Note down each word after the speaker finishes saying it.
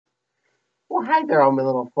Well, hi there, all my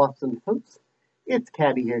little fluffs and poops. It's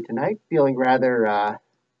Caddie here tonight, feeling rather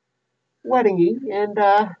weddingy, and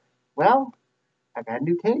well, I got a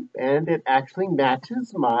new cape, and it actually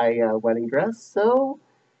matches my wedding dress, so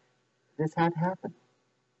this had to happen.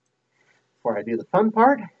 Before I do the fun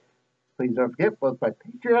part, please don't forget both my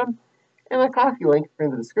Patreon and my coffee link are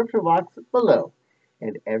in the description box below.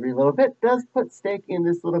 And every little bit does put stake in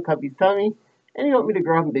this little cubby's tummy, and you want me to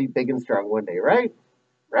grow up and be big and strong one day, right?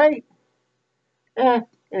 Right? Eh,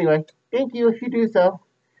 anyway, thank you if you do so.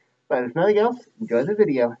 But if nothing else, enjoy the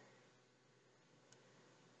video.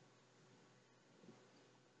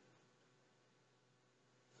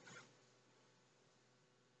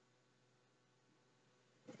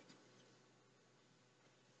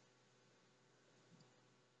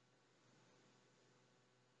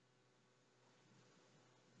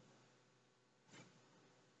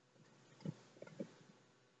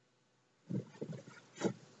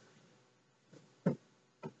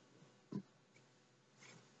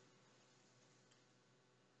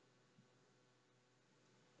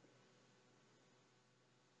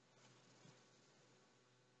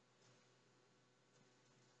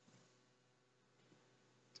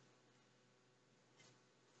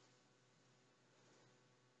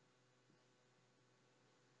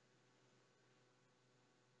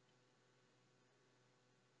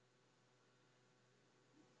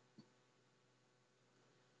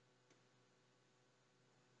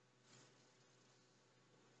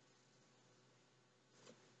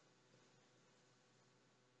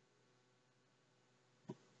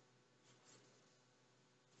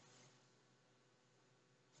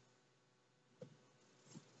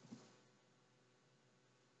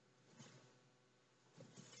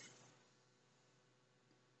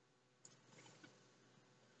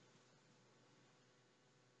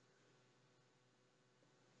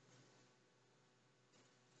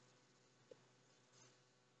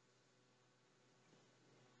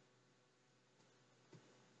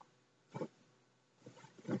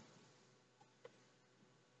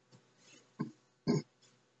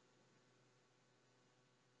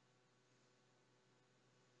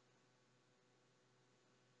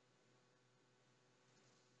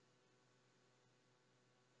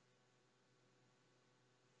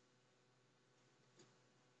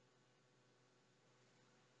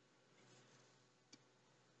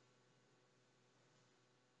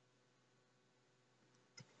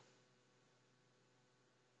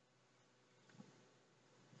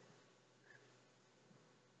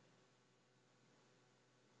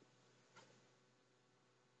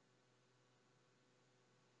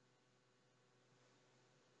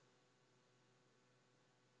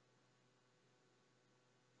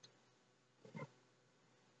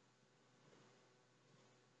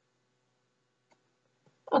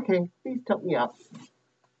 Okay, please help me out.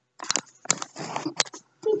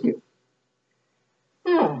 Thank you.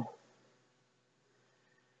 Ah,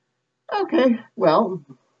 okay, well,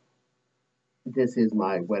 this is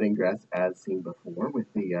my wedding dress as seen before with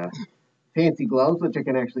the fancy gloves, which I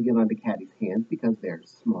can actually get onto Caddie's hands because they're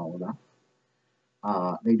small enough.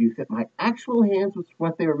 They do fit my actual hands, which is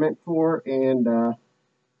what they were meant for, and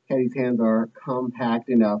Caddie's hands are compact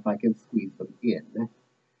enough I can squeeze them in.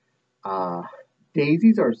 Uh,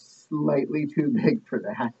 Daisy's are slightly too big for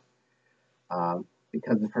that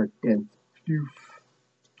because of her dense poof.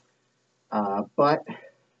 But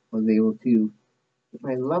was able to get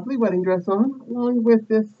my lovely wedding dress on, along with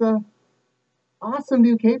this awesome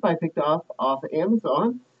new cape I picked off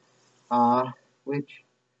Amazon, which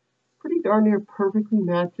pretty darn near perfectly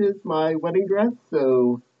matches my wedding dress.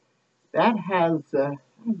 So that has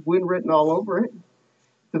win written all over it.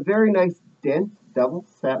 It's a very nice, dense, double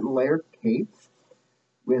satin layered cape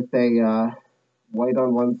with a white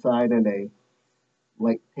on one side and a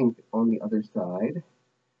light pink on the other side.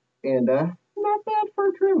 And not bad for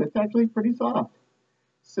a trim. It's actually pretty soft.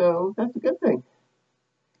 So that's a good thing.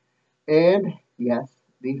 And yes,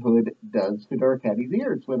 the hood does fit our Caddie's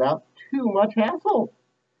ears without too much hassle.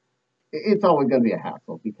 It's always going to be a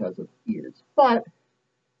hassle because of ears. But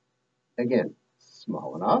again,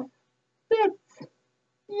 small enough, fits.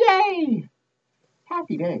 Yay!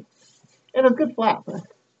 Happy day. And a good flap.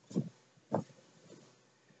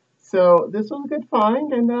 So this was a good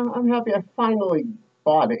find, and I'm happy I finally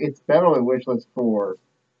bought it. It's been on my wish list for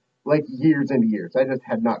like years and years. I just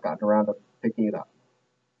had not gotten around to picking it up.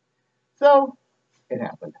 So it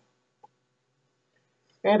happened,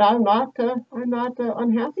 and I'm not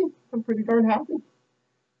unhappy. I'm pretty darn happy.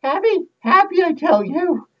 Happy, I tell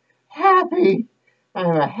you, happy.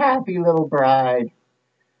 I'm a happy little bride.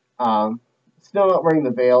 Still not wearing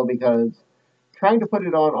the veil because trying to put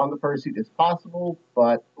it on the fursuit is possible,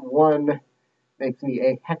 but one, makes me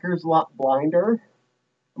a hecker's lot blinder.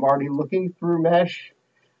 I'm already looking through mesh.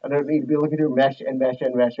 I don't need to be looking through mesh and mesh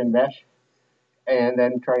and mesh and mesh. And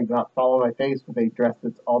then trying to not follow my face with a dress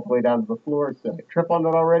that's all the way down to the floor, so I trip on it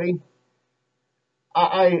already.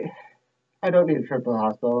 I don't need a trip to the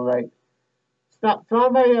hospital tonight. It's not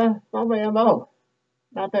my MO.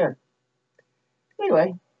 Not there.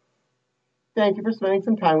 Anyway, thank you for spending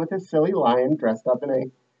some time with this silly lion dressed up in a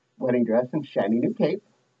wedding dress and shiny new cape.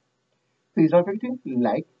 Please don't forget to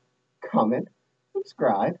like, comment,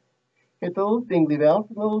 subscribe, hit the little dingly bell.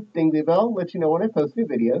 The little dingly bell lets you know when I post new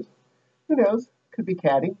videos. Who knows? Could be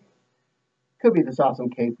Caddie. Could be this awesome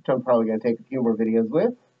cape, which I'm probably going to take a few more videos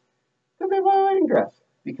with. Could be my wedding dress,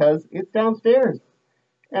 because it's downstairs.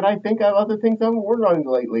 And I think I have other things I've been working on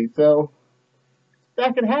lately, so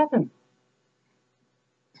that could happen.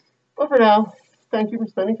 But for now, thank you for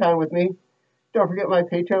spending time with me. Don't forget my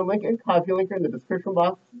Patreon link and Ko-fi link are in the description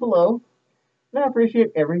box below. And I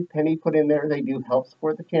appreciate every penny put in there. They do help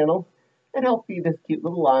support the channel and help feed this cute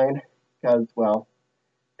little lion, because, well,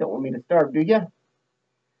 don't want me to starve, do ya?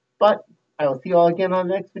 But I will see you all again on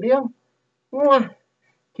the next video. Mwah!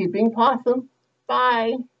 Keep being possum.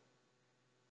 Bye!